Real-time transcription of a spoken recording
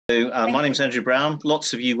My name's Andrew Brown.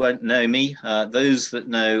 Lots of you won't know me. Those that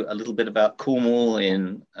know a little bit about Cornwall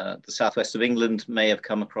in the southwest of England may have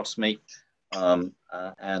come across me. I'm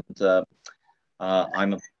a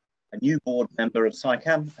new board member of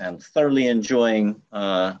SciCam and thoroughly enjoying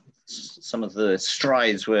some of the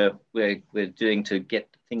strides we're doing to get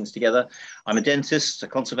things together. I'm a dentist, a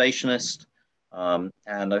conservationist,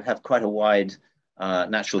 and I have quite a wide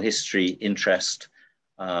natural history interest.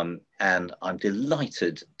 And I'm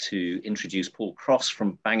delighted to introduce Paul Cross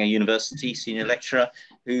from Bangor University, senior lecturer,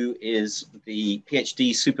 who is the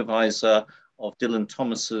PhD supervisor of Elen's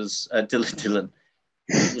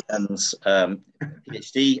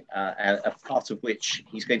PhD, a part of which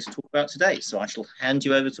he's going to talk about today. So I shall hand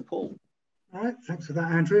you over to Paul. All right, thanks for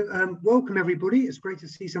that, Andrew. Welcome, everybody. It's great to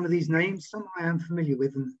see some of these names. Some I am familiar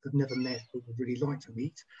with and have never met, but would really like to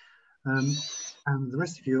meet. And the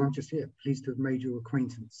rest of you, I'm just pleased to have made your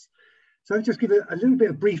acquaintance. So I'll just give a little bit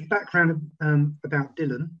of brief background about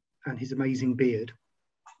Elen and his amazing beard.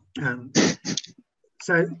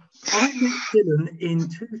 So I met Elen in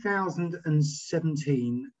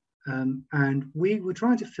 2017, and we were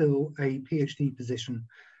trying to fill a PhD position,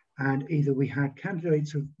 and either we had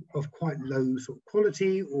candidates of quite low sort of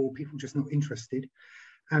quality or people just not interested.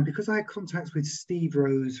 And because I had contacts with Steve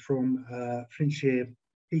Rose from Flintshire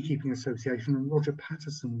Beekeeping Association and Roger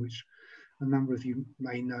Patterson, which a number of you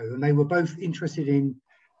may know, and they were both interested in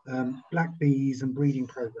black bees and breeding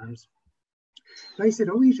programs. They said,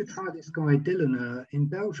 oh, you should try this guy Elen in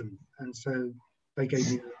Belgium. And so they gave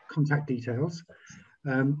me contact details,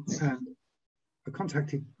 and I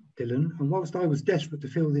contacted Elen, and whilst I was desperate to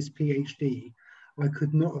fill this PhD, I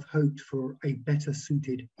could not have hoped for a better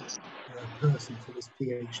suited person for this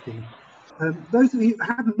PhD. Those of you who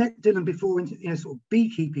haven't met Elen before in sort of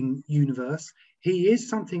beekeeping universe, he is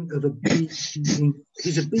something of a bee.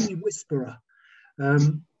 He's a bee whisperer,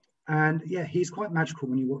 and yeah, he's quite magical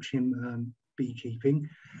when you watch him beekeeping.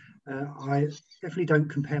 I definitely don't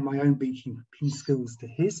compare my own beekeeping skills to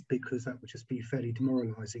his, because that would just be fairly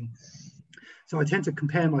demoralising. So I tend to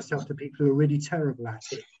compare myself to people who are really terrible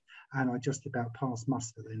at it, and I just about pass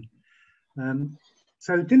muster then.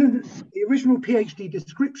 So Elen, the original PhD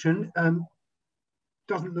description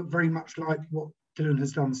doesn't look very much like what Elen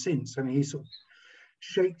has done since. I mean, he sort of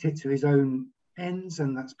shaped it to his own ends,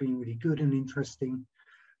 and that's been really good and interesting.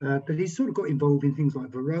 But he's sort of got involved in things like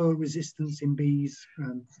varroa resistance in bees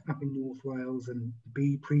up in North Wales, and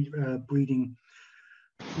bee breeding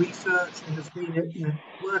research, and has been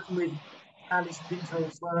working with Alice Pinto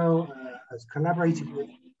as well, has collaborated with,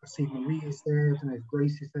 I see Marie is there, I don't know if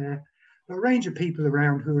Grace is there, a range of people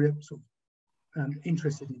around who are sort of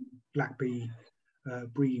interested in black bee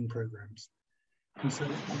breeding programs. And so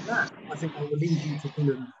on that, I think I will leave you to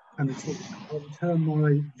Elen and the talk. I'll turn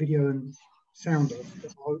my video and sound off,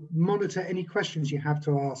 but I'll monitor any questions you have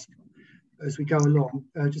to ask as we go along.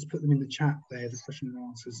 Just put them in the chat there, the question and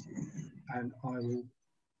answers, and I will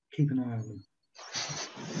keep an eye on them.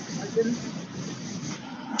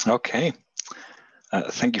 Okay.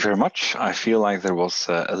 Thank you very much. I feel like there was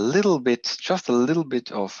a little bit, just a little bit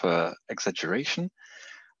of exaggeration,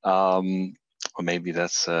 or maybe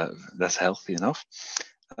that's healthy enough.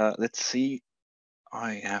 Let's see.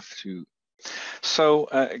 I have to. So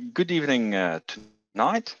good evening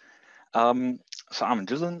tonight. So I'm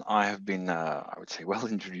Elen. I have been, I would say, well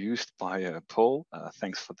introduced by Paul.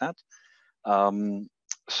 Thanks for that.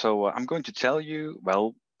 So I'm going to tell you.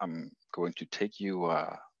 Well, I'm going to take you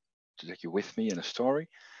with me in a story,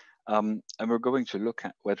 and we're going to look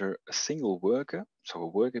at whether a single worker, so a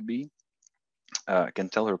worker bee, can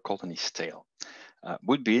tell her colony's tale.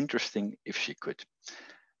 Would be interesting if she could.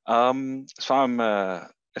 So I'm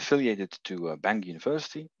affiliated to Bangor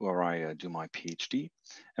University, where I do my PhD,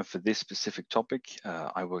 and for this specific topic,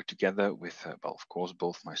 I work together with, well, of course,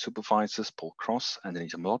 both my supervisors, Paul Cross and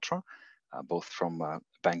Anita Malhotra, both from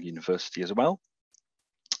Bangor University as well,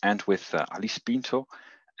 and with Alice Pinto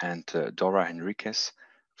and Dora Henriquez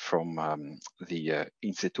from the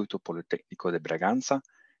Instituto Politécnico de Bragança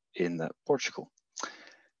in Portugal.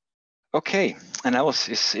 Okay, and Alice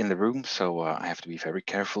is in the room, so I have to be very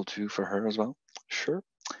careful too for her as well. Sure.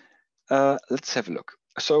 Let's have a look.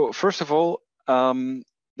 So first of all,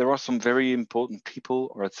 there are some very important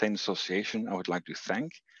people, or I'd say an association, I would like to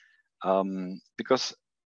thank, because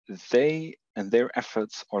they and their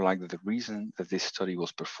efforts are like the reason that this study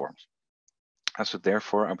was performed. And so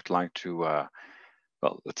therefore, I would like to,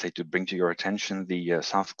 well, let's say to bring to your attention the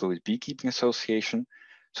South Clwyd Beekeeping Association.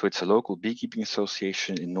 So it's a local beekeeping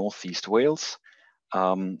association in Northeast Wales,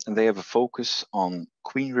 and they have a focus on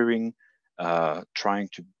queen rearing, trying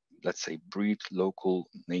to, let's say, breed local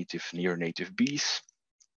native, near native bees,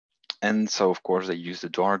 And so, of course, they use the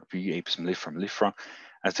dark bee, Apis mellifera mellifera,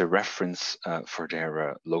 as a reference for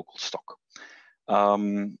their local stock.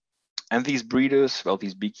 And these breeders, well,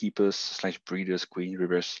 these beekeepers / breeders, queen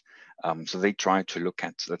rearers, so they try to look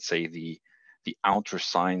at, let's say, the outer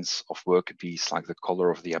signs of worker bees, like the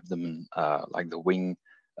color of the abdomen, like the wing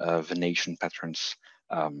venation patterns,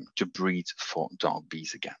 to breed for dark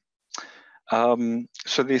bees again.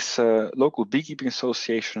 So this local beekeeping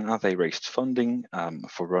association, they raised funding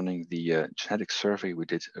for running the genetic survey we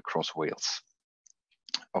did across Wales,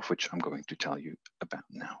 of which I'm going to tell you about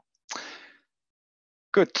now.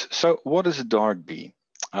 Good. So what is a dark bee?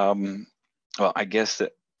 Well, I guess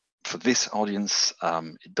that for this audience,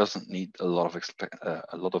 it doesn't need a lot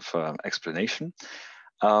of explanation.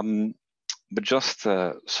 But just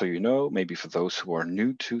so you know, maybe for those who are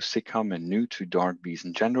new to SICAM and new to dark bees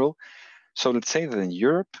in general, so let's say that in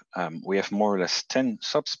Europe, we have more or less 10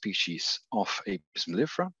 subspecies of Apis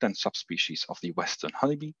mellifera, 10 subspecies of the Western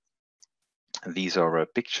honeybee. And these are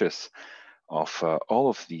pictures of all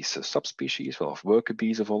of these subspecies, well, of worker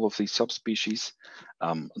bees of all of these subspecies.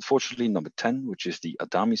 Unfortunately, number 10, which is the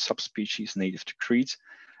Adami subspecies native to Crete,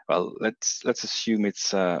 well, let's assume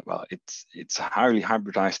it's highly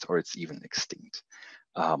hybridized or it's even extinct.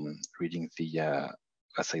 Reading the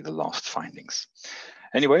let's say the last findings.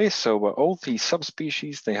 Anyway, so all these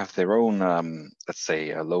subspecies, they have their own, let's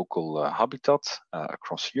say, local habitat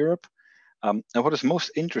across Europe. And what is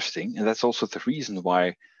most interesting, and that's also the reason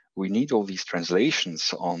why we need all these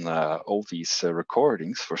translations on all these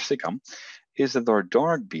recordings for SICAM, is that our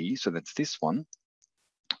dark bee, so that's this one,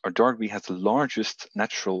 our dark bee has the largest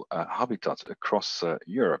natural habitat across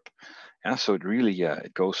Europe. Yeah, so it really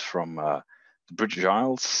it goes from the British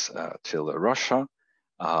Isles till Russia,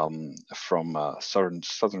 from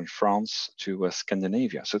southern France to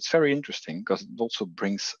Scandinavia. So it's very interesting because it also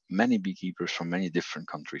brings many beekeepers from many different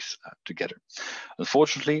countries together.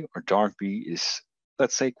 Unfortunately, our dark bee is,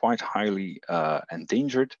 let's say, quite highly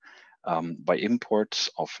endangered by imports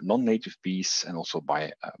of non-native bees and also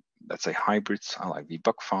by, let's say, hybrids like the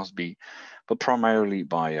buckfast bee, but primarily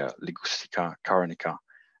by Ligustica caranica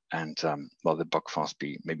and, well, the buckfast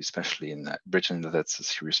bee, maybe especially in Britain, that's a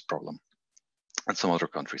serious problem, and some other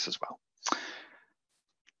countries as well.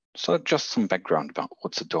 So just some background about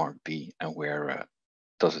what's a dark bee and where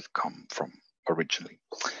does it come from originally.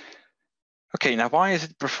 Okay, now why is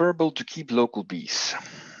it preferable to keep local bees?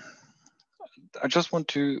 I just want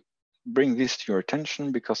to bring this to your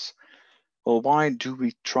attention because, well, why do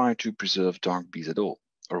we try to preserve dark bees at all?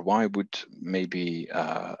 Or why would maybe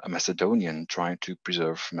a Macedonian try to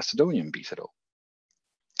preserve Macedonian bees at all?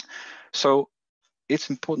 So it's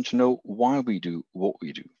important to know why we do what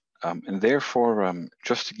we do. And therefore,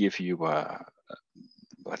 just to give you,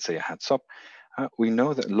 let's say, a heads up, we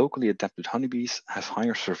know that locally adapted honeybees have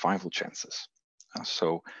higher survival chances.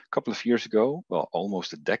 So a couple of years ago, well,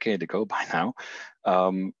 almost a decade ago by now,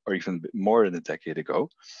 or even a bit more than a decade ago,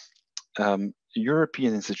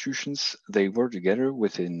 European institutions, they were together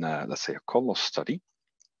within, let's say, a collos study,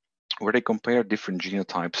 where they compare different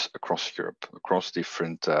genotypes across Europe, across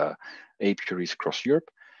different apiaries across Europe.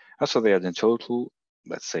 So they had in total,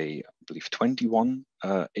 let's say, I believe 21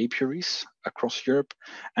 apiaries across Europe.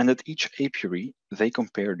 And at each apiary, they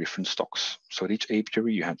compare different stocks. So at each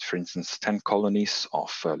apiary, you had, for instance, 10 colonies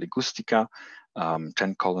of Ligustica,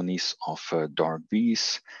 10 colonies of dark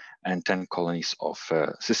bees, and 10 colonies of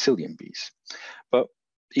Sicilian bees. But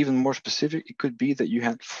even more specific, it could be that you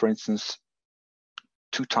had, for instance,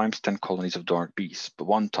 2 times 10 colonies of dark bees, but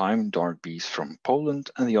one time dark bees from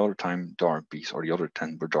Poland, and the other time dark bees, or the other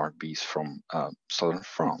 10 were dark bees from southern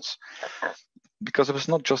France. Because it was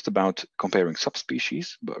not just about comparing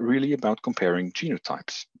subspecies, but really about comparing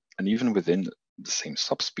genotypes. And even within the same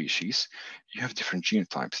subspecies, you have different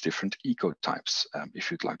genotypes, different ecotypes,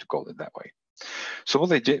 if you'd like to call it that way. So what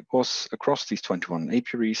they did was, across these 21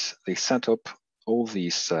 apiaries, they set up all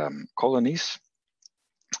these colonies,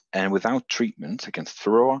 and without treatment against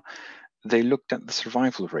Varroa, they looked at the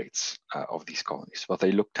survival rates of these colonies. Well,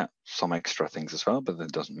 they looked at some extra things as well, but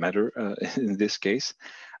that doesn't matter in this case.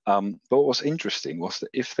 But what was interesting was that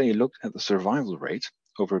if they looked at the survival rate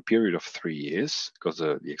over a period of 3 years, because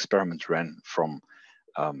the experiment ran from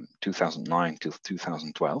 2009 till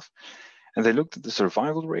 2012, and they looked at the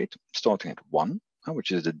survival rate starting at 1,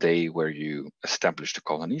 which is the day where you establish the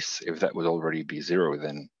colonies. If that would already be 0,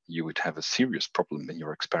 then you would have a serious problem in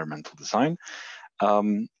your experimental design.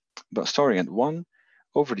 But starting at 1,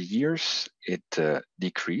 over the years, it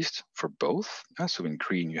decreased for both. So in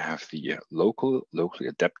green, you have the locally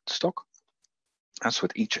adapted stock. So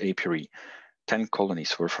with each apiary, 10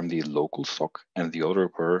 colonies were from the local stock, and the other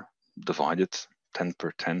were divided 10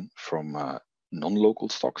 per 10 from non-local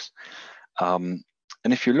stocks. And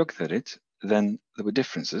if you looked at it, then there were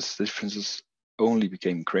differences. The differences only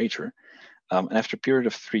became greater. And after a period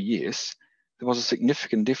of 3 years, there was a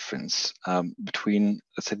significant difference between,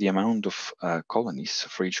 let's say, the amount of colonies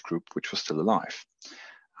for each group which was still alive.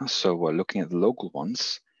 So looking at the local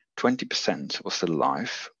ones, 20% was still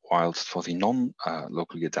alive, whilst for the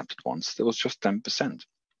non-locally adapted ones, there was just 10%.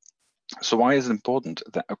 So why is it important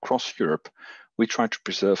that across Europe, we try to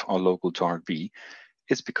preserve our local dark bee?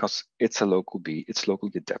 It's because it's a local bee, it's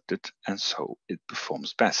locally adapted, and so it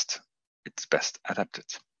performs best. It's best adapted.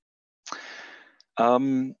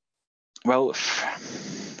 Well,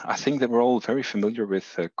 I think that we're all very familiar with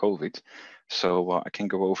COVID, so I can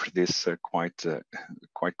go over this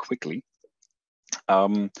quite quickly.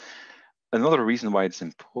 Another reason why it's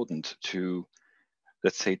important to,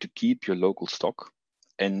 let's say, to keep your local stock,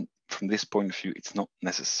 and from this point of view, it's not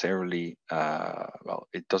necessarily well,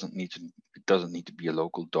 it doesn't need to be a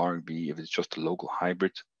local dark bee. If it's just a local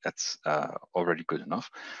hybrid, that's already good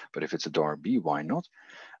enough. But if it's a dark bee, why not?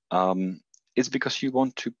 It's because you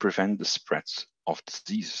want to prevent the spreads of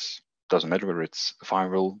diseases. Doesn't matter whether it's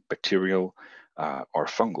viral, bacterial, or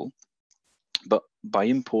fungal. But by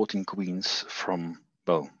importing queens from,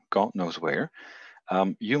 well, God knows where,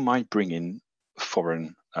 you might bring in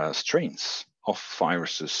foreign strains of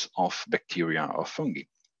viruses, of bacteria, or fungi.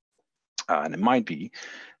 And it might be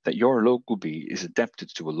that your local bee is adapted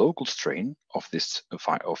to a local strain of this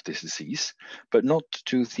disease, but not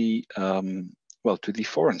to the to the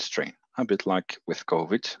foreign strain. A bit like with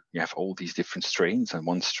COVID, you have all these different strains, and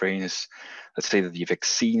one strain is, let's say that the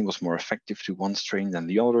vaccine was more effective to one strain than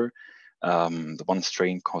the other. The one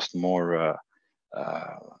strain caused more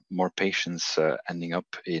patients ending up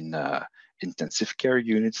in intensive care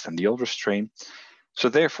units than the other strain. So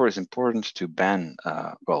therefore, it's important to ban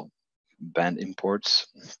imports.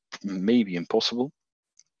 May be impossible,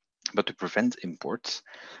 but to prevent imports,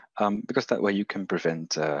 because that way you can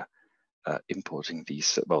prevent importing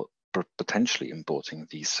these, potentially importing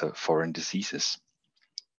these foreign diseases.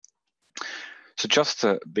 So just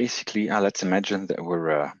basically, let's imagine that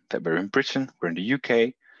we're in Britain, we're in the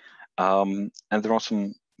UK, and there are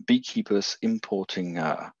some beekeepers importing,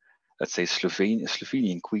 let's say,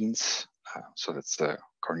 Slovenian queens. So that's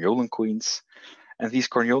Carniolan queens. And these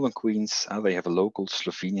Carniolan queens, they have a local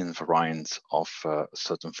Slovenian variant of a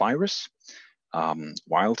certain virus.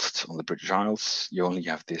 Whilst on the British Isles, you only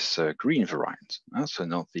have this green variant. So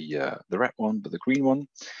not the red one, but the green one.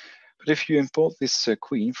 But if you import this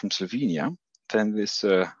queen from Slovenia, then this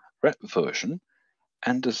red version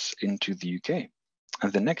enters into the UK.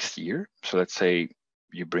 And the next year, so let's say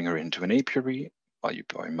you bring her into an apiary, you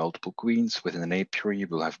buy multiple queens within an apiary, you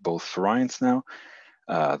will have both variants now,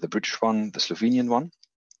 the British one, the Slovenian one.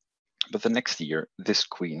 But the next year, this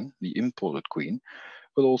queen, the imported queen,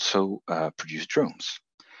 will also produce drones.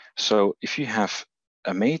 So if you have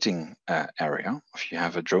a mating area, if you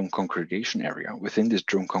have a drone congregation area, within this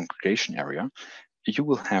drone congregation area, you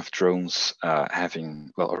will have drones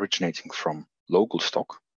originating from local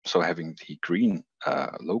stock, so having the green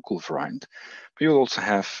local variant, but you'll also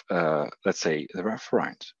have, let's say, the red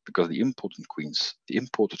variant, because the imported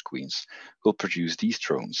queens will produce these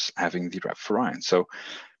drones having the red variant. So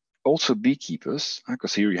also beekeepers,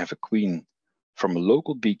 because here you have a queen from a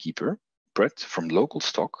local beekeeper, bred from local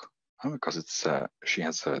stock, because it's she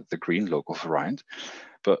has the green local variant,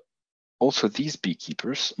 but also these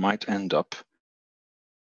beekeepers might end up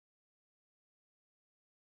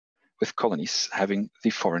with colonies having the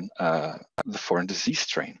foreign disease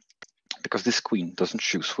strain, because this queen doesn't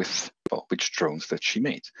choose which drones that she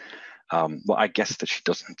made. I guess that she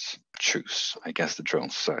doesn't choose. I guess the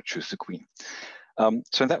drones choose the queen.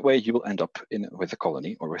 So in that way, you will end up with a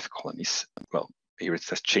colony or with colonies. Well, here it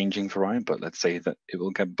says changing variant, but let's say that it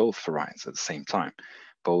will get both variants at the same time,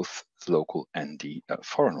 both the local and the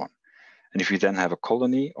foreign one. And if you then have a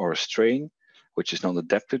colony or a strain which is not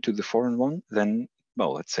adapted to the foreign one, then,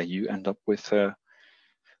 well, let's say you end up with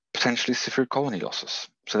potentially severe colony losses.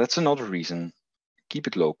 So that's another reason, keep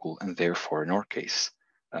it local, and therefore, in our case,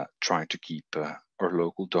 try to keep our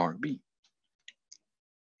local dark bee.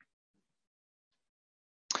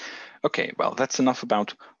 Okay, well, that's enough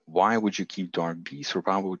about why would you keep dark bees, or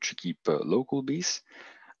why would you keep local bees.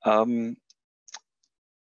 The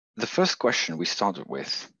first question we started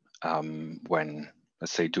with when,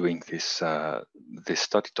 let's say, doing this this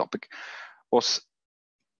study topic was,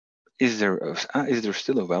 is there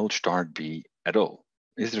still a Welsh dark bee at all?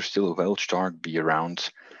 Is there still a Welsh dark bee around,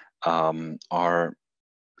 or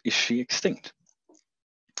is she extinct?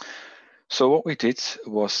 So what we did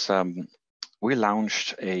was we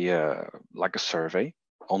launched a like a survey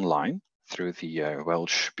online through the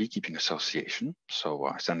Welsh Beekeeping Association. So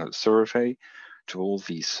I sent a survey to all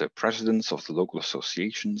these presidents of the local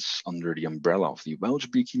associations under the umbrella of the Welsh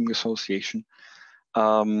Beekeeping Association,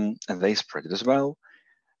 and they spread it as well,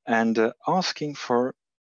 and asking for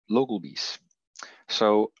local bees.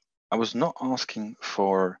 So I was not asking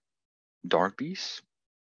for dark bees.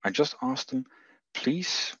 I just asked them,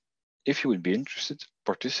 please, if you would be interested,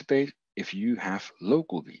 participate if you have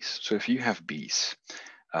local bees. So if you have bees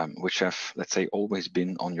which have, let's say, always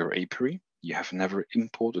been on your apiary, you have never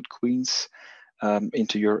imported queens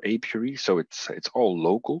into your apiary, so it's all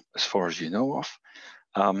local as far as you know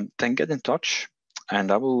of, then get in touch,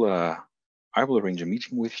 and I will arrange a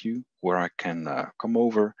meeting with you where I can come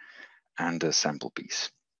over and sample bees.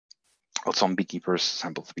 Well, some beekeepers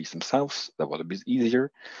sample the bees themselves. That was a bit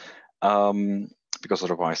easier, because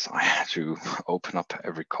otherwise I had to open up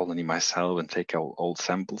every colony myself and take all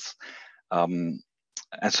samples.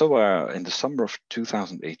 And so in the summer of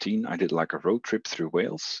 2018, I did like a road trip through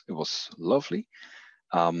Wales. It was lovely,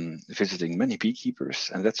 visiting many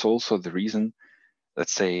beekeepers. And that's also the reason,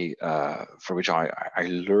 let's say, for which I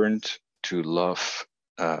learned to love,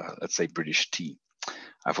 let's say, British tea.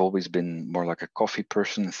 I've always been more like a coffee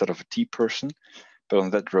person instead of a tea person. But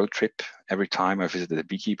on that road trip, every time I visited a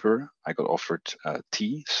beekeeper, I got offered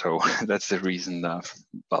tea. So that's the reason,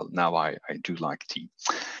 well, now I do like tea.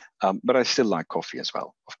 But I still like coffee as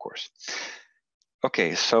well, of course.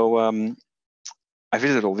 Okay, so I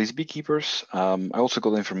visited all these beekeepers. I also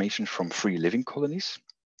got information from free living colonies,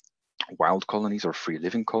 wild colonies or free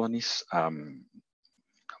living colonies, no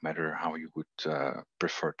matter how you would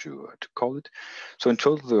prefer to call it. So in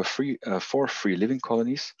total, there were 4 free living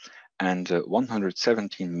colonies and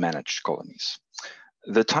 117 managed colonies.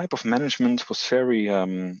 The type of management was very,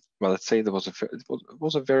 well, let's say there was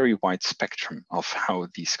a very wide spectrum of how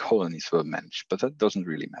these colonies were managed, but that doesn't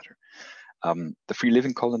really matter. The free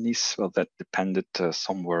living colonies, well, that depended.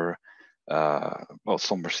 Some were, well,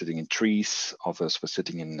 some were sitting in trees, others were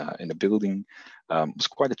sitting in a building. It was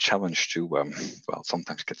quite a challenge to, well,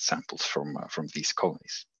 sometimes get samples from these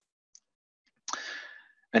colonies.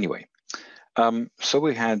 Anyway. So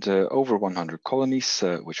we had over 100 colonies,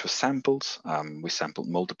 which were sampled. We sampled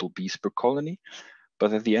multiple bees per colony.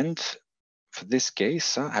 But at the end, for this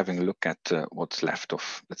case, having a look at what's left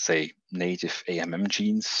of, let's say, native AMM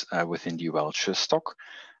genes within the Welsh stock,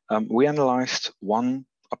 we analyzed 1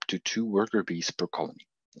 up to 2 worker bees per colony.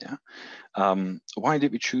 Yeah. Why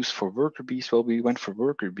did we choose for worker bees? Well, we went for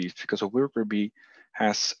worker bees because a worker bee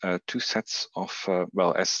has 2 sets of,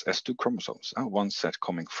 well, as 2 chromosomes. One set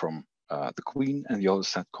coming from the queen and the other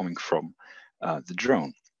set coming from the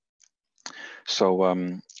drone. So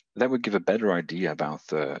that would give a better idea about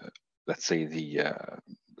the, let's say the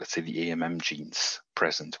AMM genes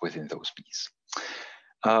present within those bees.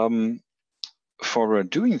 For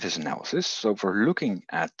doing this analysis, so for looking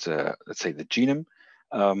at, let's say, the genome,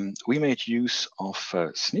 we made use of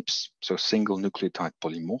SNPs, so single nucleotide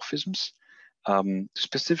polymorphisms, to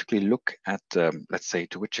specifically look at, let's say,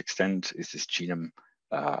 to which extent is this genome,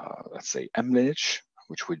 let's say, M lineage,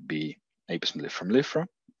 which would be Apis mellifera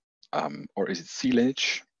mellifera, or is it C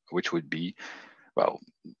lineage, which would be, well,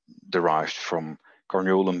 derived from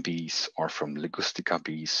Carniolan bees or from Ligustica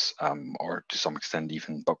bees, or to some extent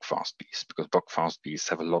even buckfast bees, because buckfast bees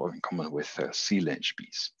have a lot in common with C lineage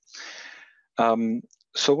bees.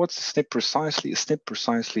 So what's a SNP precisely? A SNP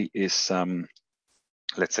precisely is,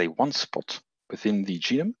 let's say, one spot within the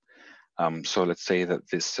genome. So let's say that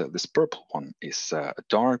this purple one is a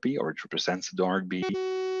dark bee, or it represents a dark bee,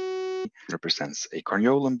 it represents a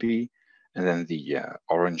Carniolan bee, and then the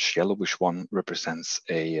orange yellowish one represents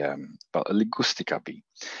a Ligustica bee.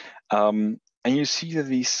 And you see that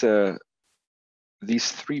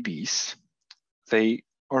these 3 bees, they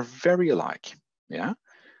are very alike. Yeah.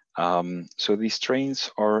 So these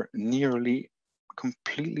strains are nearly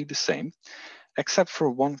completely the same, except for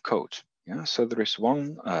one code. Yeah, so there is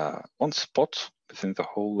one spot within the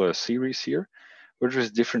whole series here where there is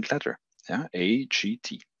a different letter, yeah, A, G,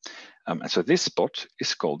 T. And so this spot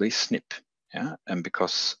is called a SNP, yeah, and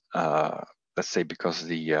because let's say because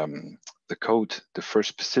the code differs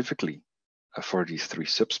specifically for these 3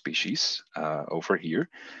 subspecies over here,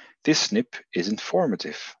 this SNP is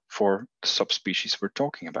informative for the subspecies we're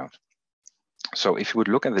talking about. So if you would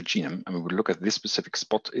look at the genome and we would look at this specific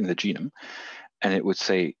spot in the genome, and it would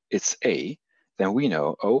say it's A, then we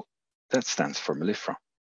know, oh, that stands for mellifera,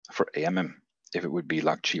 for AMM. If it would be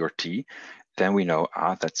like G or T, then we know,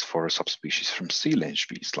 that's for a subspecies from C lineage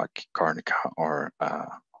bees like Carnica or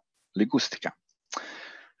Ligustica.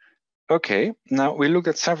 Okay, now we looked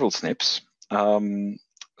at several SNPs.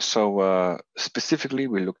 Specifically,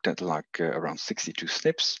 we looked at like around 62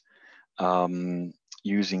 SNPs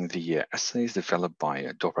using the assays developed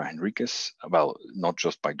by Dora Henriquez. Well, not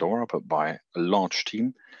just by Dora, but by a large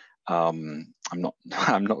team. I'm not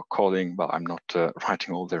calling. Well, I'm not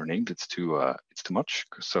writing all their names. It's too much.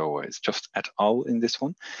 So it's just et al. In this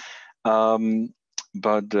one.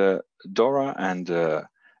 But Dora and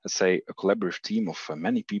let's say a collaborative team of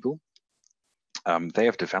many people. They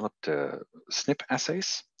have developed SNP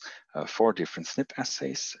assays, 4 different SNP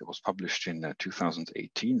assays. It was published in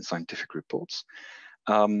 2018 in Scientific Reports.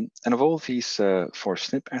 And of all these 4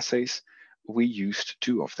 SNP assays, we used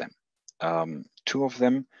 2 of them. 2 of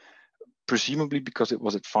them, presumably because it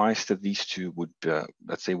was advised that these 2 would,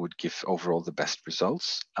 let's say, would give overall the best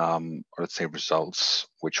results, or let's say results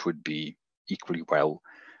which would be equally well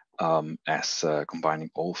as combining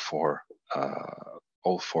all 4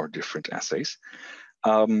 different assays.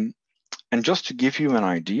 And just to give you an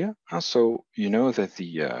idea, so you know that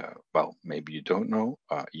the, well, maybe you don't know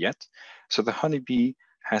yet. So the honeybee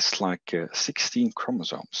has like 16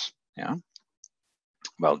 chromosomes, yeah?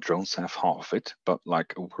 Well, drones have half of it, but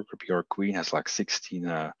like a worker bee or a queen has like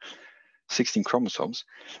 16 chromosomes.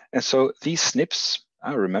 And so these SNPs,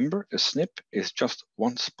 remember, a SNP is just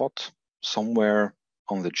one spot somewhere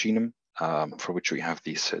on the genome for which we have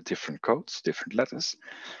these different codes, different letters.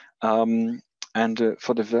 And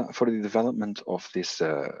for the development of these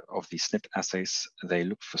SNP assays, they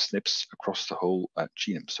look for SNPs across the whole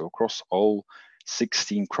genome. So across all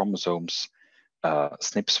 16 chromosomes,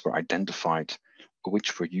 SNPs were identified,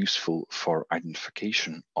 which were useful for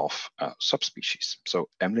identification of subspecies. So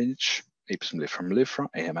M lineage, Apis mellifera mellifera,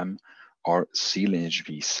 AMM, or C lineage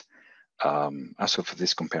bees. So for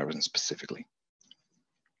this comparison specifically.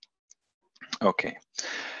 Okay,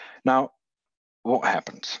 now what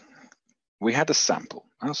happened? We had a sample,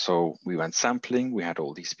 so we went sampling, we had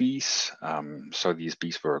all these bees, so these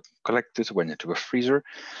bees were collected, went into a freezer.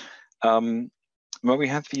 When we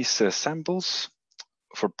had these samples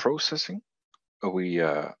for processing, we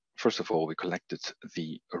first of all, we collected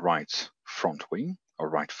the right front wing or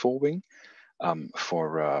right forewing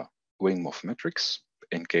for wing morphometrics,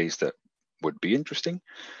 in case that would be interesting.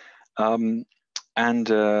 And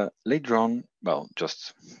later on, well,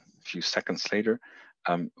 just a few seconds later,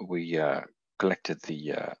 we collected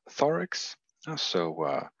the thorax.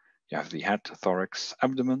 So you have the head, thorax,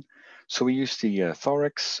 abdomen. So we used the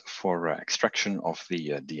thorax for extraction of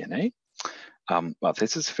the DNA. Well,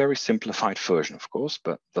 this is a very simplified version, of course,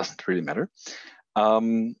 but doesn't really matter.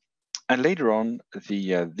 And later on,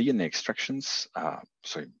 the DNA extractions,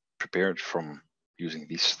 so prepared from using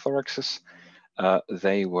these thoraxes,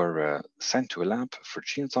 they were sent to a lab for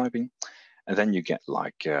genotyping. And then you get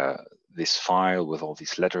like this file with all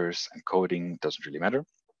these letters and coding, doesn't really matter.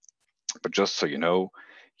 But just so you know,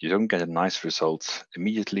 you don't get a nice result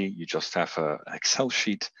immediately. You just have an Excel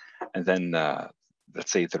sheet, and then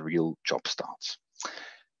let's say the real job starts.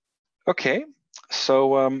 Okay,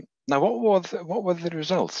 so now what were the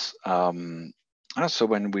results? So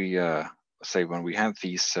when we when we had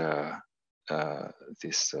these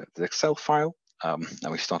this Excel file,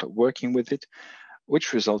 and we started working with it,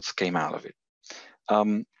 which results came out of it?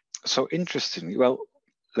 So interestingly, well,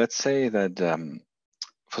 let's say that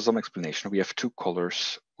for some explanation, we have 2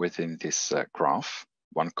 colors within this graph.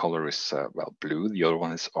 One color is well, blue, the other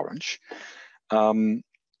one is orange.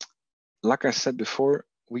 Like I said before,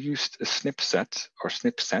 we used a SNP set or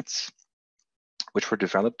SNP sets, which were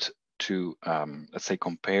developed to, let's say,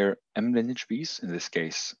 compare M lineage bees, in this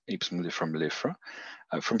case, Apis mellifera mellifera,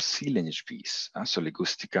 from C lineage bees, so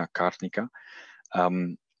Ligustica, Carnica.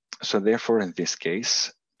 So therefore, in this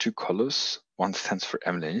case, 2 colors, one stands for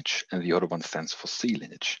M lineage and the other one stands for C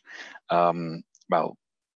lineage. Well,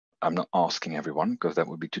 I'm not asking everyone because that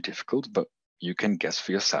would be too difficult, but you can guess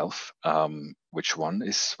for yourself which one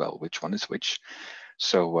is which.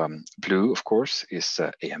 So blue, of course, is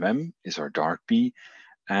AMM, is our dark bee,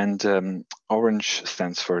 and orange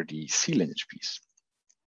stands for the C lineage bees.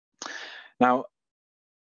 Now,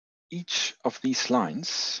 each of these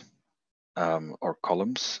lines or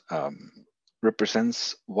columns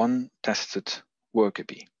represents one tested worker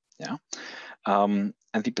bee. Yeah, and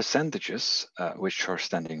the percentages which are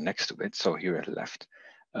standing next to it, so here at the left,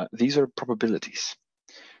 these are probabilities.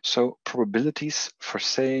 So probabilities for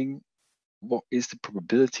saying what is the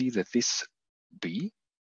probability that this bee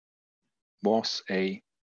was a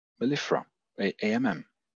mellifera, a AMM,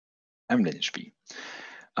 M lineage bee.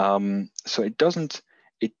 So it doesn't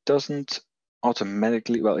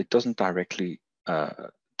automatically, well, it doesn't directly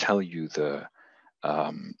tell you the,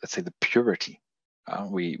 let's say, the purity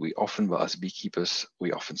We often, well, as beekeepers,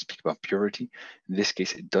 we often speak about purity. In this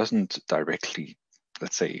case, it doesn't directly,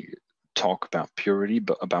 let's say, talk about purity,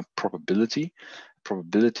 but about probability.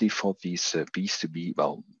 Probability for these bees to be,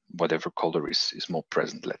 well, whatever color is more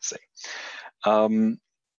present, let's say.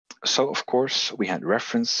 So of course we had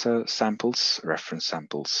reference samples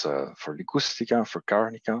for Ligustica, for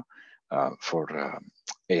Carnica, for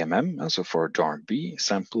AMM, so for dark bee,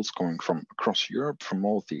 samples coming from across Europe from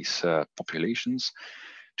all these populations,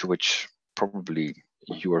 to which probably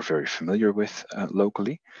you are very familiar with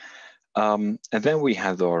locally. And then we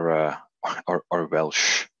had our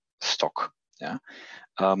Welsh stock. Yeah.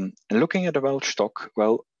 And looking at the Welsh stock,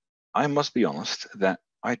 well, I must be honest that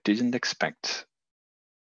I didn't expect.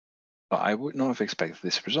 I would not have expected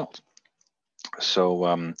this result.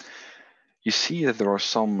 So you see that there are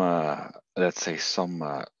some, let's say, some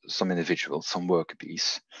individuals, some worker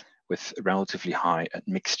bees with relatively high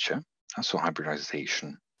admixture, so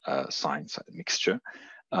hybridization signs admixture,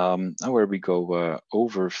 where we go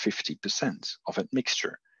over 50% of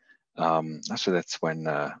admixture. So that's when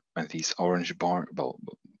these orange bar, well,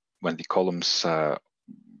 when the columns are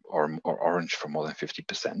orange for more than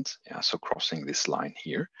 50%. Yeah, so crossing this line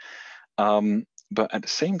here. But at the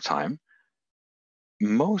same time,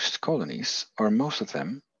 most colonies, or most of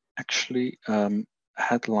them, actually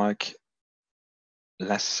had like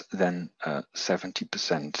less than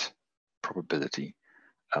 70% probability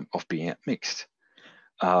of being admixed.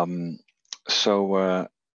 So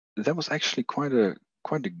that was actually quite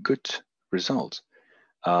a good result,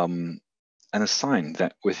 and a sign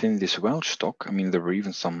that within this Welsh stock, I mean, there were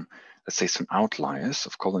even some, let's say, some outliers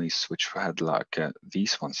of colonies which had like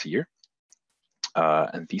these ones here.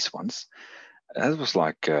 And these ones, that was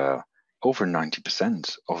like over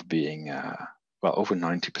 90% of being, well, over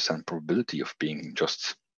 90% probability of being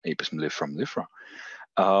just Apis mellifera mellifera.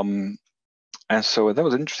 And so that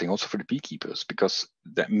was interesting also for the beekeepers, because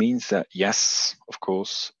that means that, yes, of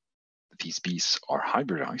course, these bees are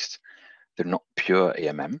hybridized. They're not pure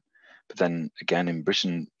AMM. But then again, in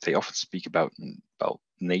Britain, they often speak about, well,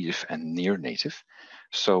 native and near native.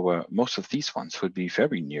 So most of these ones would be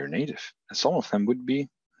very near native, and some of them would be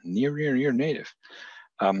near native.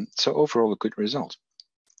 So overall, a good result.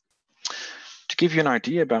 To give you an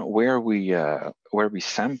idea about where we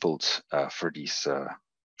sampled for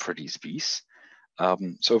these bees.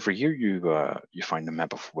 So over here you find a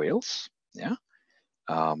map of Wales. Yeah.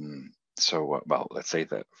 So, well, let's say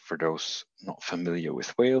that for those not familiar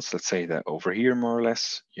with Wales, let's say that over here, more or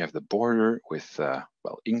less, you have the border with,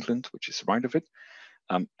 well, England, which is right of it.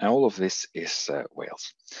 And all of this is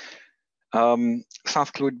Wales.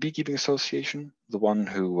 South Clwyd Beekeeping Association, the one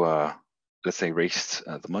who, let's say, raised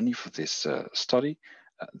the money for this study,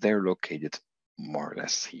 they're located more or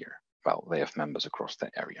less here. Well, they have members across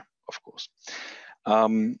that area, of course.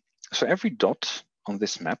 So every dot on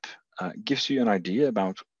this map gives you an idea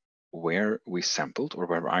about where we sampled, or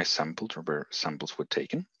where I sampled, or where samples were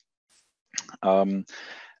taken. And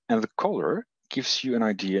the color gives you an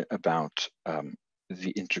idea about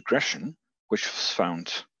the introgression, which was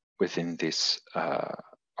found within this,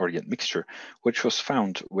 or the admixture, which was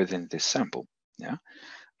found within this sample. Yeah.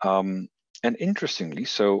 And interestingly,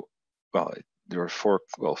 so, well, there are four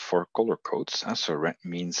color codes. So red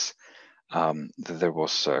means that there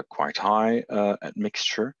was quite high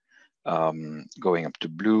admixture. Going up to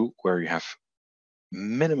blue, where you have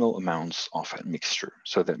minimal amounts of admixture.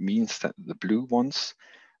 So that means that the blue ones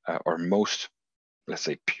are most, let's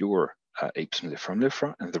say, pure Apis mellifera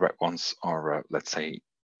mellifera, and the red ones are, let's say,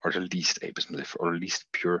 are the least Apis mellifera, or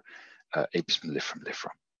least pure Apis mellifera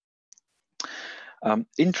mellifera.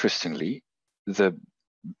 Interestingly, the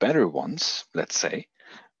better ones, let's say,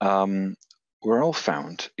 were all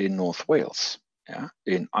found in North Wales. Yeah,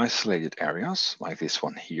 in isolated areas like this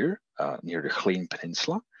one here, near the Llŷn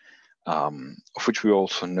Peninsula, of which we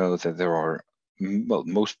also know that there are, well,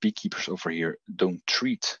 most beekeepers over here don't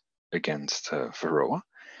treat against Varroa.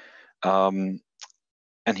 And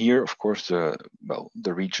here, of course, the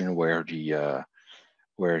region where the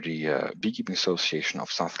Beekeeping Association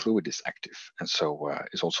of South Clwyd is active, and so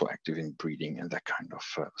is also active in breeding and that kind of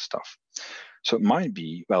stuff. So it might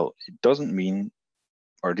be, well, it doesn't mean,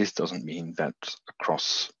 or this doesn't mean that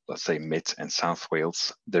across, let's say, Mid and South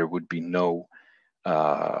Wales, there would be no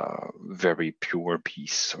very pure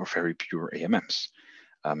bees or very pure AMMs.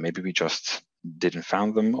 Maybe we just didn't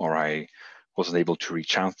find them, or I wasn't able to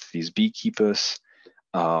reach out to these beekeepers.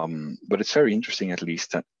 But it's very interesting, at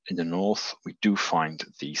least, that in the north, we do find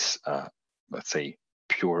these, let's say,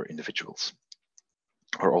 pure individuals,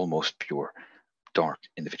 or almost pure dark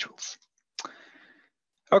individuals.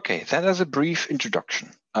 Okay, that is a brief introduction.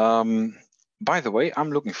 By the way,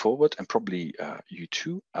 I'm looking forward, and probably you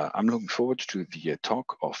too, I'm looking forward to the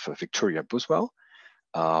talk of Victoria Buswell,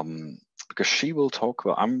 because she will talk,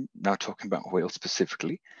 well, I'm now talking about Wales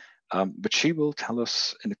specifically, but she will tell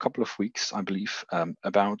us in a couple of weeks, I believe,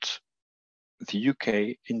 about the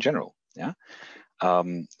UK in general. Yeah.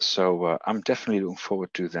 So I'm definitely looking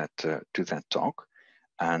forward to that talk,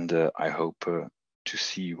 and I hope to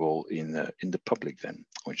see you all in the public then,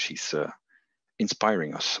 when she's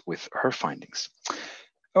inspiring us with her findings.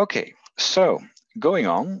 Okay, so going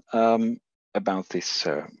on about this,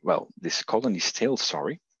 this colony's tale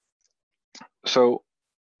story. So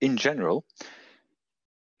in general,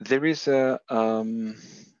 there is a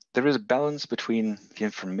balance between the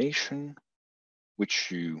information which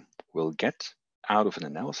you will get out of an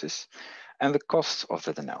analysis and the costs of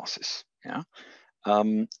that analysis. Yeah,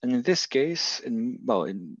 and in this case, in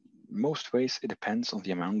most ways, it depends on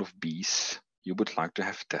the amount of bees you would like to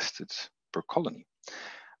have tested per colony.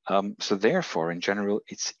 So therefore, in general,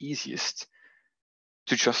 it's easiest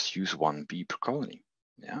to just use one bee per colony,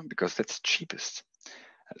 yeah, because that's cheapest.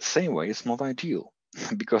 The same way, it's not ideal,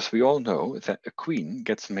 because we all know that a queen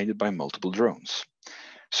gets mated by multiple drones.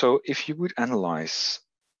 So if you would analyze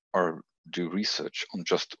or do research on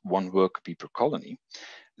just one worker bee per colony,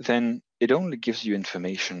 then it only gives you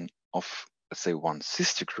information of, let's say, one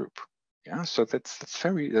sister group. Yeah, so that's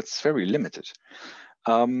very limited,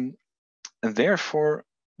 and therefore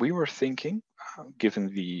we were thinking,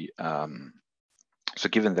 given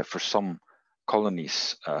that for some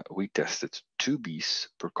colonies we tested 2 bees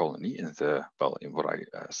per colony in what I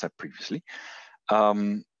said previously,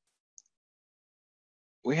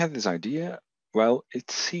 we had this idea. Well,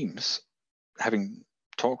 it seems, having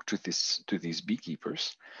talked to these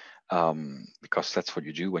beekeepers, because that's what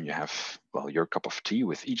you do when you have your cup of tea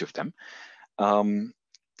with each of them,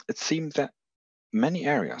 it seemed that many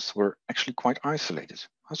areas were actually quite isolated.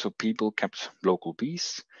 So people kept local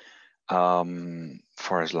bees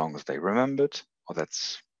for as long as they remembered, or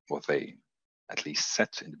that's what they at least said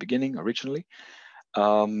in the beginning originally.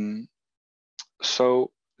 So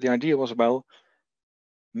the idea was, well,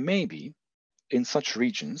 maybe in such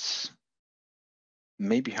regions,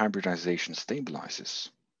 maybe hybridization stabilizes,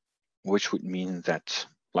 which would mean that,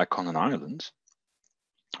 like on an island,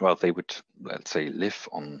 well, they would, let's say, live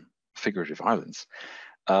on figurative islands,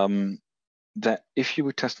 that if you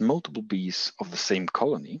would test multiple bees of the same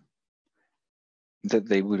colony, that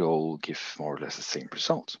they would all give more or less the same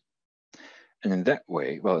result. And in that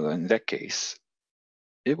way, well, in that case,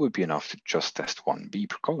 it would be enough to just test one bee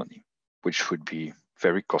per colony, which would be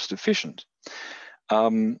very cost efficient.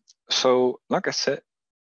 So, like I said,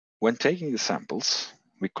 when taking the samples,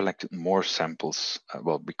 we collected more samples.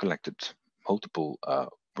 We collected multiple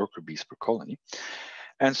worker bees per colony.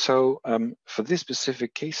 And so for this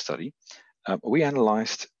specific case study, we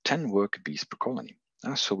analyzed 10 worker bees per colony.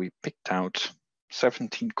 So we picked out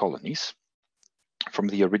 17 colonies from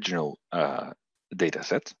the original data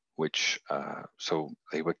set, which, so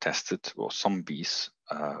they were tested, well, some bees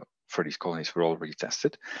for these colonies were already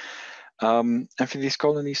tested. And for these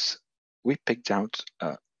colonies, we picked out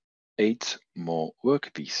 8 more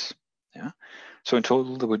worker bees. Yeah. So in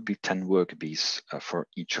total, there would be 10 worker bees for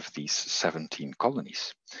each of these 17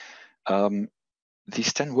 colonies.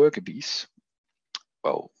 These 10 worker bees,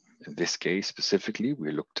 well, in this case specifically,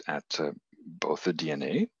 we looked at both the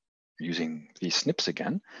DNA using these SNPs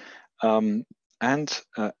again, and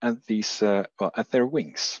at these, at their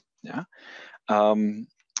wings. Yeah.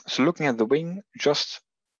 So looking at the wing, just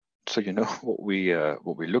so you know what we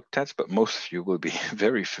looked at, but most of you will be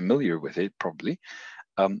very familiar with it probably.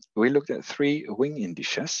 We looked at 3 wing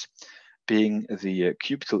indices, being the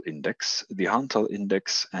cubital index, the Hantel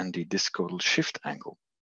index, and the discodal shift angle.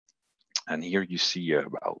 And here you see,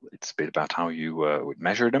 it's a bit about how you would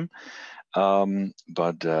measure them.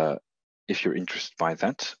 But if you're interested by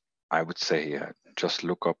that, I would say just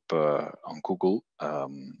look up on Google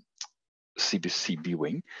CB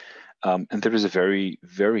wing. And there is a very,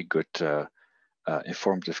 very good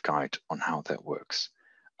informative guide on how that works.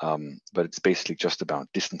 But it's basically just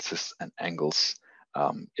about distances and angles.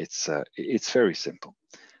 It's very simple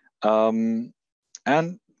and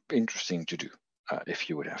interesting to do if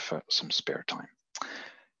you would have some spare time.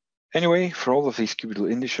 Anyway, for all of these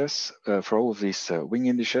cubital indices, for all of these wing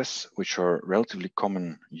indices, which are relatively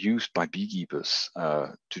common used by beekeepers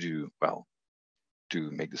to do,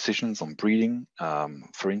 to make decisions on breeding,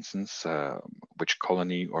 for instance, which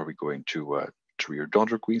colony are we going to rear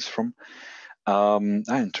daughter queens from,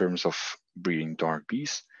 in terms of breeding dark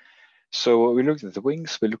bees. So we looked at the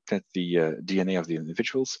wings, we looked at the DNA of the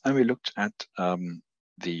individuals, and we looked at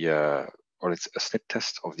or it's a snip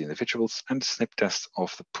test of the individuals and a snip test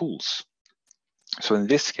of the pools. So in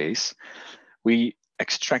this case, we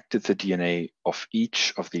extracted the DNA of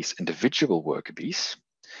each of these individual worker bees,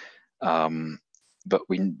 but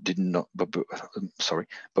we did not.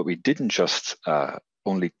 But we didn't just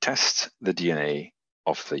only test the DNA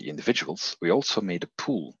of the individuals. We also made a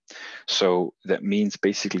pool. So that means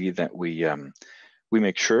basically that we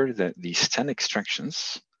make sure that these 10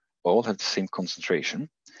 extractions all have the same concentration,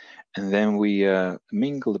 and then we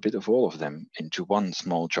mingle a bit of all of them into one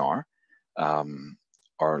small jar,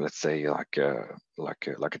 or let's say like a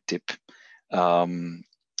tip, and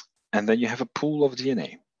then you have a pool of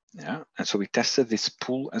DNA. Yeah, and so we tested this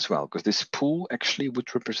pool as well, because this pool actually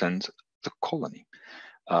would represent the colony,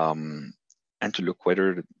 and to look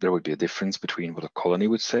whether there would be a difference between what a colony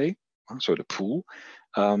would say, so the pool,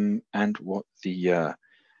 and what the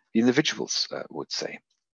individuals would say.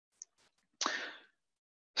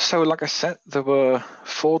 So, like I said, there were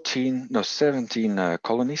 17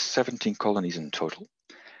 colonies in total.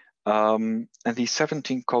 And these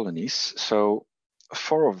 17 colonies, so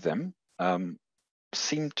 4 of them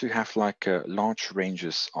seem to have like large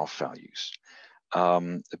ranges of values, a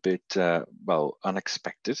bit, well,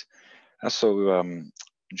 unexpected. So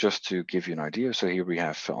just to give you an idea, so here we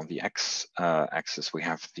have on the x-axis, we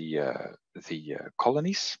have the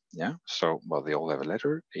colonies, yeah? So, well, they all have a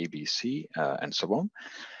letter, A, B, C, and so on.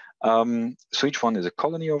 So each one is a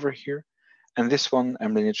colony over here. And this one,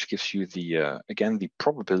 lineage, gives you the, again, the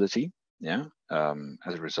probability, yeah,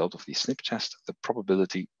 as a result of the snip test, the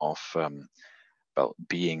probability of, well,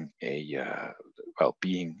 being a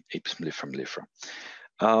Apis mellifera.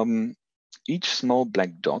 Each small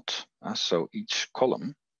black dot, so each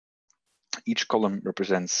column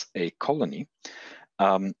represents a colony,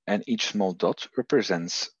 and each small dot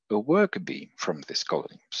represents a worker bee from this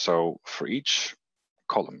colony. So for each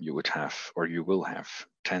column, you would have, or you will have,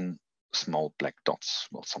 10 small black dots.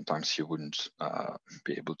 Well, sometimes you wouldn't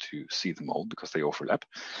be able to see them all because they overlap.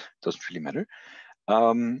 Doesn't really matter.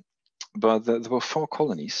 But there were 4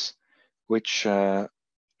 colonies, which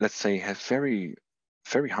let's say have very,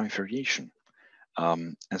 very high variation.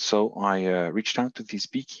 And so I reached out to these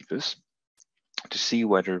beekeepers to see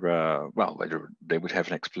whether, well, whether they would have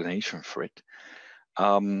an explanation for it.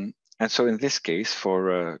 And so in this case,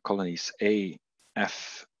 for colonies A,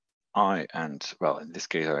 F, I, and, well, in this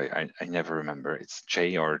case, I never remember, it's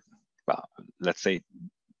J, or, well, let's say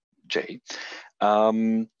J.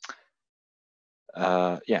 Yeah,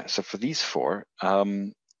 so for these 4,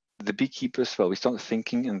 the beekeepers, well, we started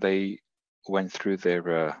thinking, and they went through their,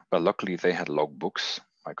 well, luckily they had logbooks,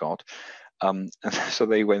 my God. And so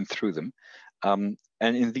they went through them. And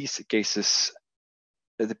in these cases,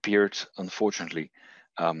 it appeared, unfortunately,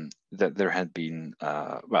 that there had been,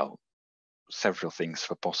 well, several things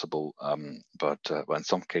were possible, but well, in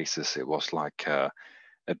some cases it was like a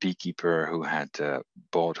beekeeper who had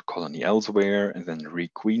bought a colony elsewhere and then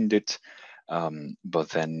requeened it, but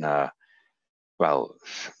then, well,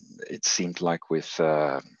 it seemed like with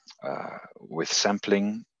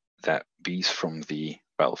sampling, that bees from the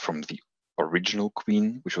original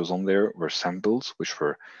queen, which was on there, were samples which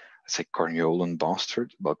were, let's say, Corniolan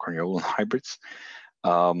bastard, well, Corniolan hybrids.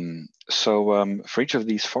 So for each of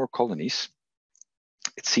these 4 colonies,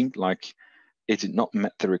 it seemed like it did not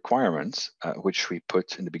met the requirements which we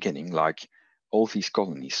put in the beginning, like all these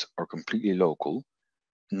colonies are completely local,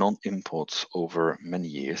 non-imports over many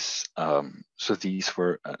years. So these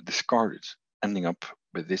were discarded, ending up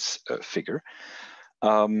with this figure,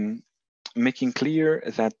 making clear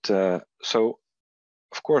that, so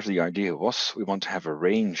of course the idea was we want to have a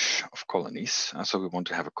range of colonies. So we want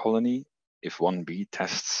to have a colony, if one bee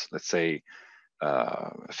tests, let's say,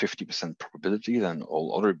 50% probability, then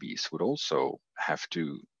all other bees would also have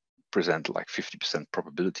to present like 50%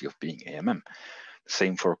 probability of being AMM.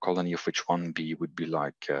 Same for a colony of which one bee would be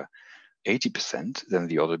like 80%, then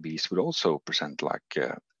the other bees would also present like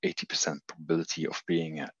 80% probability of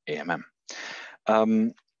being AMM.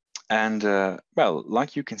 Well,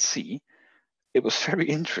 like you can see, it was very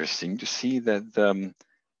interesting to see that,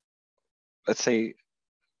 let's say,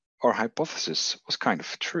 our hypothesis was kind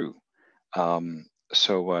of true.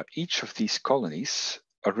 So each of these colonies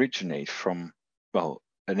originate from, well,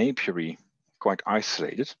 an apiary quite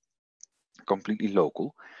isolated, completely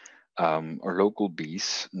local, or local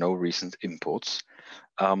bees, no recent imports.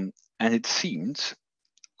 And it seemed,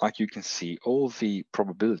 like you can see, all the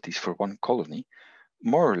probabilities for one colony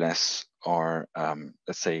more or less are,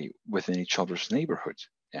 let's say, within each other's neighborhood.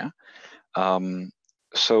 Yeah.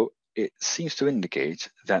 So it seems to indicate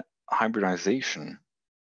that hybridization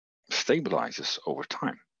stabilizes over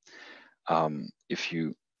time. If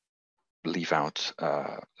you leave out,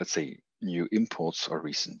 let's say, new imports or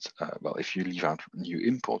recent, well, if you leave out new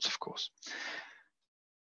imports, of course.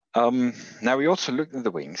 Now we also looked at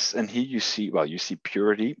the wings, and here you see, well, you see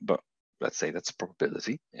purity, but let's say that's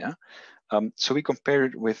probability, yeah. So we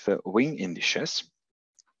compared it with wing indices,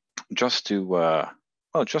 just to,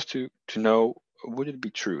 well, just to know, would it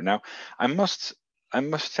be true? Now, I must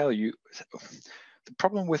tell you, the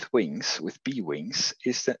problem with wings, with bee wings,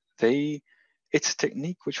 is that it's a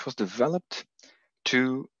technique which was developed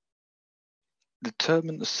to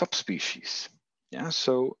determine the subspecies. Yeah,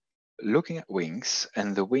 so looking at wings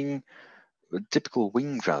and the typical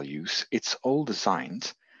wing values, it's all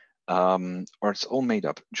designed, or it's all made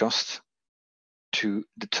up just to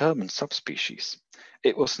determine subspecies.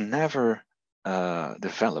 It was never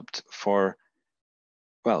developed for,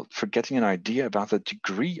 well, for getting an idea about the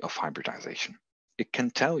degree of hybridization. It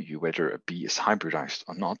can tell you whether a bee is hybridized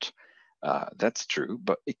or not. That's true,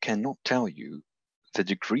 but it cannot tell you the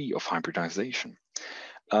degree of hybridization.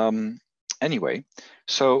 Anyway,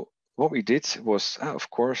 so what we did was, of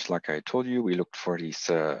course, like I told you, we looked for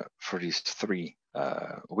these three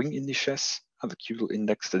wing indices: the cubital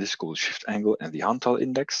index, the discal shift angle, and the Hantal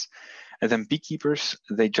index. And then beekeepers,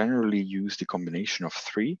 they generally use the combination of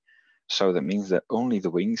three. So that means that only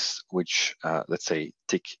the wings which, let's say,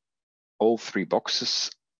 tick all three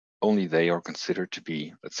boxes, only they are considered to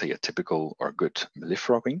be, let's say, a typical or good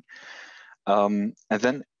mellifera wing. And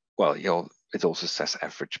then, well, it also says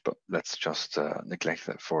average, but let's just neglect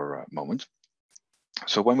that for a moment.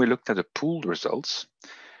 So when we looked at the pooled results,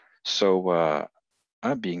 so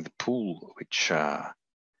being the pool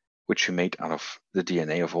which we made out of the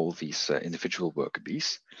DNA of all these individual worker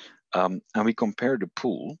bees, and we compare the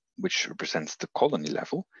pool, which represents the colony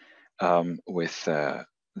level, with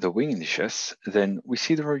the wing indices, then we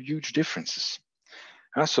see there are huge differences.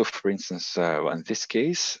 So, for instance, in this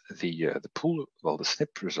case, the pool, well, the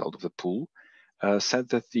SNP result of the pool said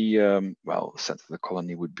that the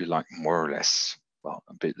colony would be like more or less, well,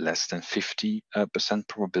 a bit less than 50%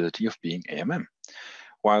 probability of being AMM.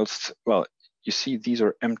 Whilst, well, you see these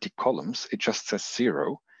are empty columns. It just says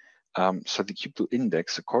 0. So the cubital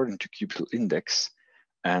index, according to cubital index,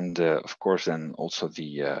 and of course, then also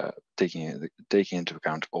the taking into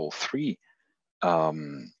account all three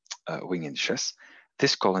wing indices,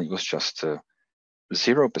 this colony was just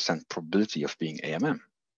 0% probability of being AMM.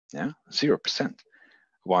 Yeah, 0%.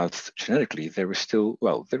 Whilst genetically there is still,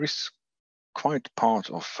 well, there is quite part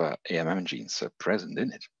of AMM genes present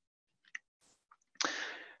in it.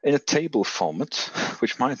 In a table format,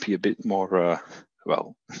 which might be a bit more,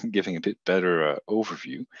 well, giving a bit better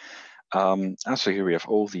overview. So here we have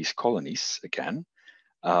all these colonies again,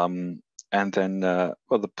 and then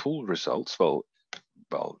well, the pool results. Well,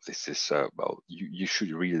 this is well, you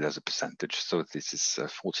should read it as a percentage. So this is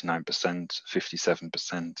 49%,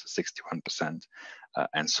 57%, 61%,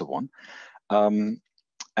 and so on.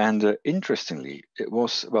 And interestingly,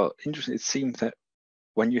 it seemed that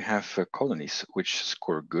when you have colonies which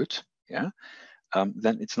score good, yeah,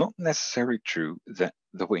 then it's not necessarily true that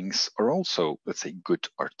the wings are also, let's say, good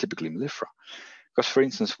or typically mellifera. Because, for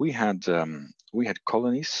instance, we had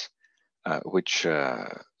colonies which,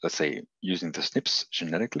 let's say, using the SNPs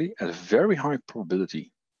genetically, had a very high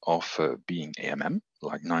probability of being AMM,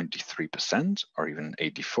 like 93% or even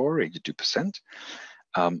 84, 82%.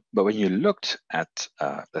 But when you looked at,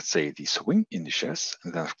 let's say, these wing indices,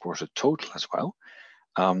 and then, of course, a total as well,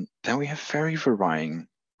 then we have very varying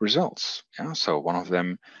results. Yeah, so one of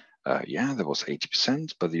them, yeah, there was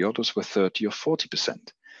 80%, but the others were 30 or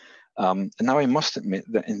 40%. And now I must admit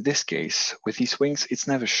that in this case, with these wings, it's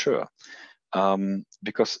never sure,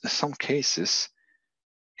 because in some cases,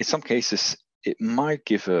 it might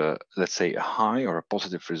give a, let's say, a high or a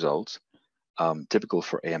positive result, typical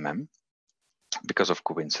for AMM, because of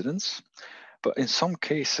coincidence. But in some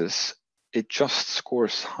cases, it just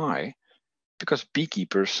scores high because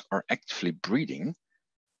beekeepers are actively breeding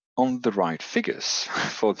on the right figures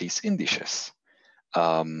for these indices.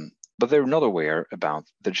 But they're not aware about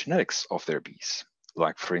the genetics of their bees.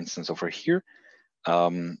 Like, for instance, over here,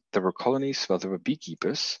 there were colonies, well, there were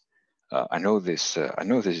beekeepers. I know this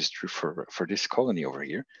is true for this colony over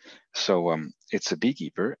here. So it's a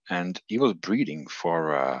beekeeper, and he was breeding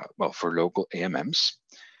for local AMMs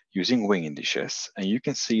using wing indices. And you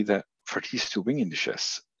can see that for these two wing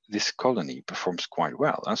indices, this colony performs quite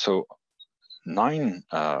well. And so 9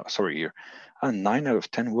 out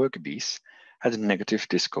of 10 worker bees had a negative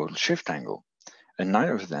discodal shift angle, and 9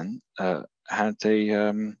 of them had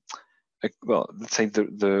let's say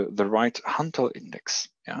the right Hantal index.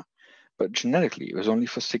 Yeah, but genetically it was only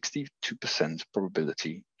for 62%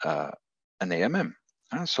 probability an AMM.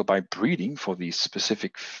 So by breeding for these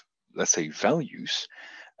specific, let's say, values,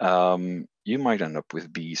 you might end up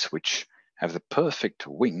with bees which have the perfect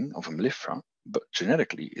wing of a mellifera, but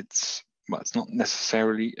genetically it's not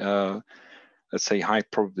necessarily, let's say, high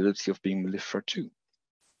probability of being mellifera too.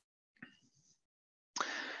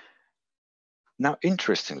 Now,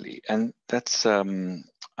 interestingly, and that's,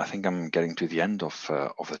 I think I'm getting to the end of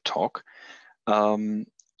the talk,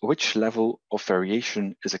 which level of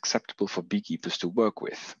variation is acceptable for beekeepers to work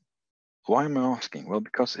with? Why am I asking? Well,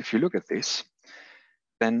 because if you look at this,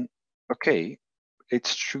 then, okay,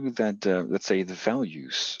 it's true that, let's say, the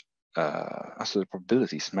values, so the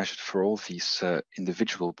probabilities measured for all these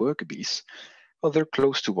individual worker bees, well, they're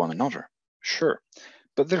close to one another, sure,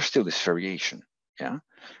 but there's still this variation, yeah?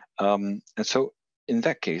 And so in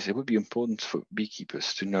that case, it would be important for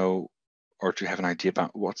beekeepers to know or to have an idea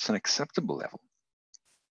about what's an acceptable level.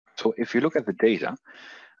 So if you look at the data,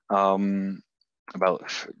 well,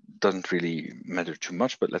 it doesn't really matter too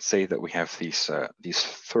much, but let's say that we have these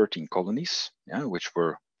 13 colonies, yeah, which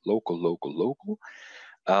were local.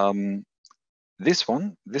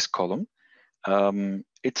 This column,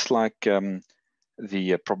 it's like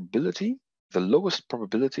the probability, the lowest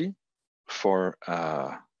probability for,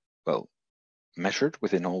 well, measured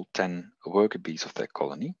within all 10 worker bees of that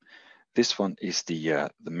colony. This one is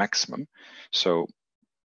the maximum. So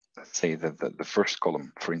let's say that the first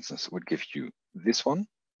column, for instance, would give you this one,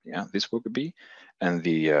 yeah, this worker bee, and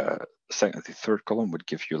the third column would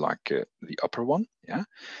give you like the upper one, yeah.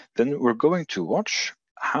 Then we're going to watch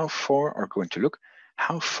how far are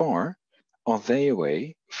they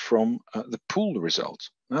away from the pool result.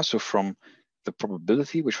 So from the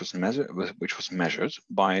probability which was measured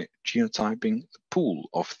by genotyping the pool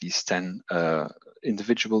of these 10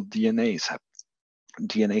 individual DNA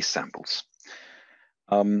samples.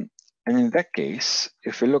 And in that case,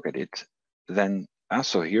 if we look at it, then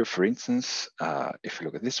also here, for instance, if you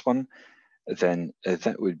look at this one, then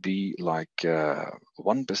that would be like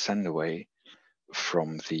 1% away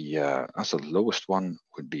from the, also the lowest one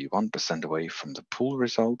would be 1% away from the pool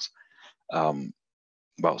result.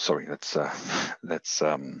 Well, sorry, that's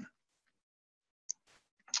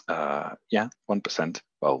yeah, 1%.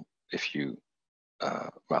 Well, if you,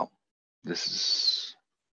 well, this is,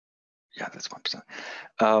 yeah, that's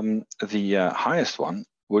 1%. The highest one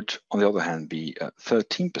would, on the other hand, be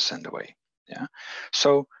 13% away. Yeah.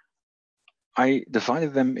 So I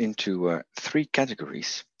divided them into 3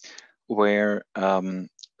 categories, where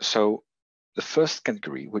so the first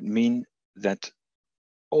category would mean that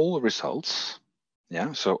all results,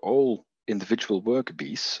 yeah, so all individual worker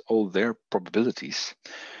bees, all their probabilities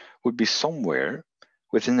would be somewhere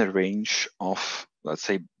within a range of, let's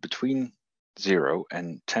say, between 0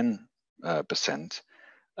 and 10%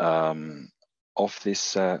 of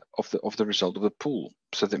this of the result of the pool.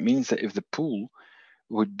 So that means that if the pool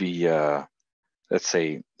would be let's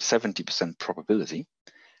say 70% probability,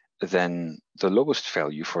 then the lowest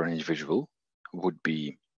value for an individual would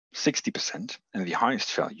be 60%, and the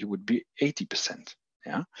highest value would be 80%.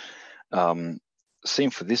 Yeah. Same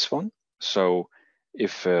for this one. So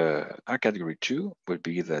if our category 2 would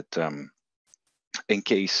be that in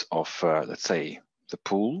case of let's say the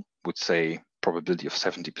pool would say probability of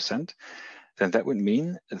 70%, then that would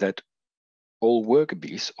mean that all worker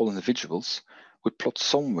bees, all individuals, would plot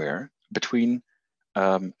somewhere between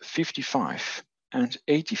 55 and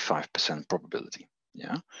 85% probability.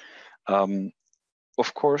 Yeah.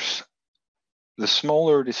 Of course, the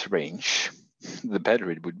smaller this range, the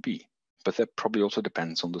better it would be, but that probably also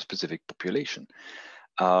depends on the specific population.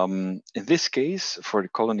 In this case, for the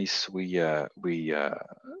colonies we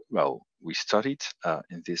studied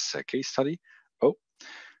in this case study.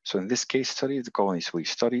 So in this case study, the colonies we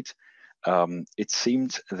studied, it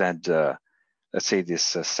seemed that let's say this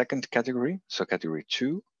second category, so category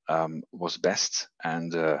 2, was best,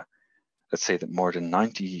 and let's say that more than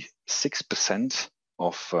 96%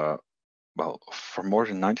 of well, for more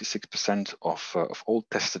than 96% of all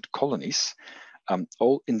tested colonies,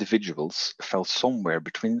 all individuals fell somewhere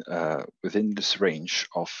between within this range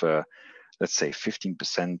of let's say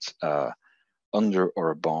 15% under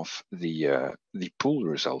or above the pool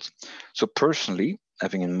result. So personally,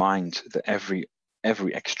 having in mind that every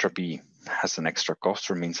extra bee has an extra cost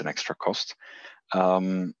or means an extra cost,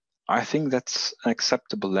 I think that's an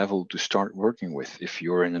acceptable level to start working with if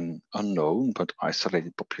you're in an unknown but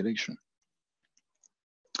isolated population.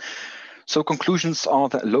 So conclusions are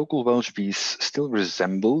that local Welsh bees still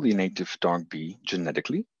resemble the native dark bee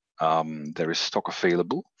genetically. There is stock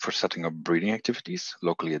available for setting up breeding activities,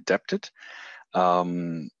 locally adapted.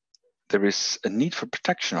 There is a need for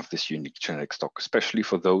protection of this unique genetic stock, especially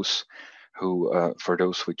for those who, for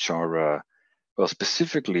those which are well,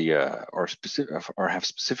 specifically or have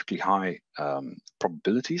specifically high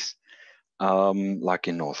probabilities, like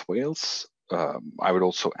in North Wales. I would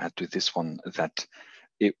also add to this one that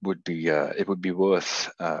it would be worth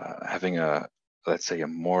having let's say a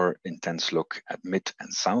more intense look at Mid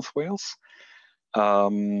and South Wales.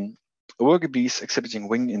 Worker bees exhibiting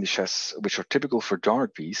wing indices which are typical for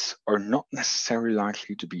dart bees are not necessarily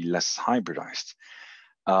likely to be less hybridized.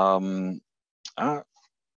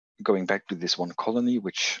 Going back to this one colony,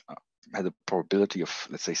 which had a probability of,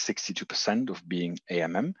 let's say, 62% of being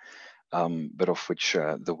AMM, but of which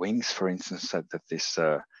the wings, for instance, said that this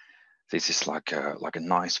is like a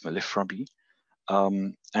nice mellifera bee.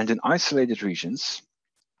 And in isolated regions,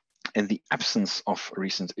 in the absence of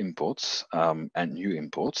recent imports and new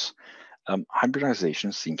imports,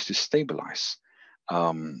 hybridization seems to stabilize,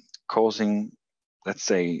 causing, let's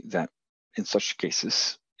say, that in such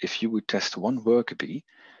cases, if you would test one worker bee,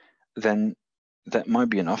 then that might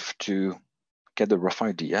be enough to get a rough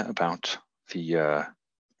idea about the,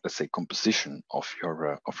 let's say, composition of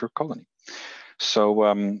your colony.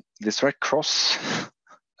 So this red cross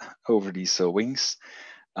over these wings,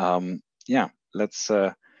 yeah, let's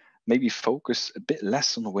maybe focus a bit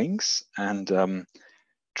less on wings and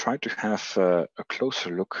try to have a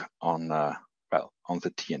closer look on, well, on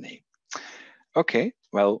the DNA. Okay,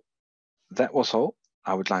 well, that was all.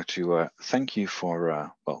 I would like to thank you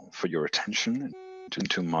for well, for your attention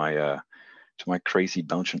to my crazy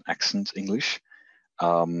Belgian accent English.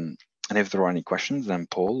 And if there are any questions, then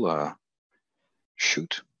Paul,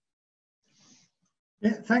 shoot.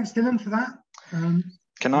 Yeah, thanks, Dylan, for that.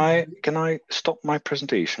 Can I stop my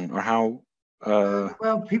presentation, or how?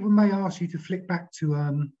 Well, people may ask you to flick back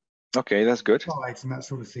to okay, that's good. Slides and that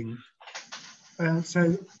sort of thing.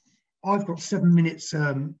 So I've got 7 minutes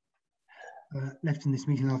left in this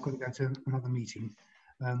meeting. I've got to go to another meeting.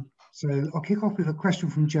 So I'll kick off with a question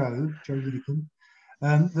from Joe Willicombe.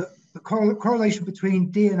 The correlation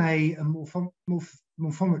between DNA and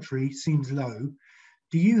morphometry seems low.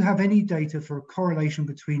 Do you have any data for a correlation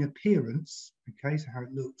between appearance, okay, so how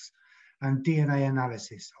it looks, and DNA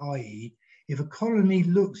analysis, i.e., if a colony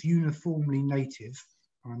looks uniformly native,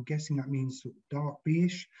 I'm guessing that means sort of dark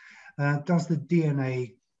bee-ish, does the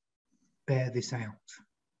DNA bear this out?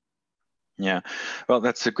 Yeah, well,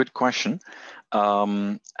 that's a good question.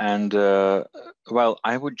 Well,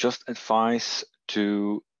 I would just advise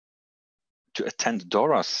to attend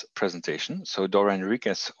Dora's presentation. So Dora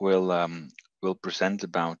Enriquez will present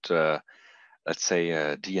about, let's say,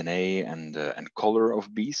 DNA and color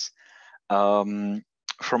of bees.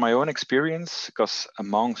 From my own experience, because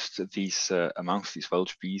amongst these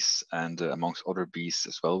Welsh bees and amongst other bees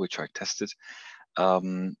as well, which I tested,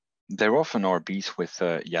 there often are bees with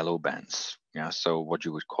yellow bands. Yeah, so what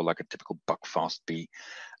you would call like a typical buckfast bee.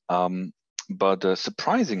 But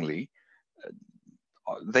surprisingly,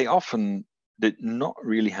 they often did not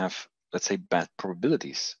really have, let's say, bad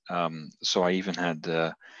probabilities. So I even had,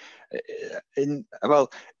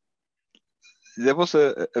 well, there was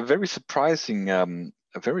a very surprising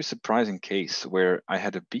case where I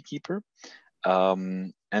had a beekeeper,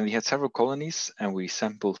 and he had several colonies, and we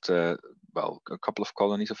sampled, well, a couple of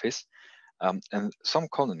colonies of his, and some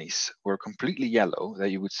colonies were completely yellow,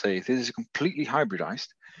 that you would say this is completely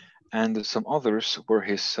hybridized, and some others were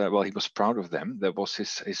his, well, he was proud of them. That was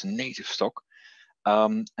his native stock.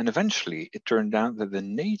 And eventually it turned out that the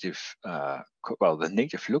native, well, the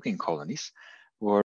native looking colonies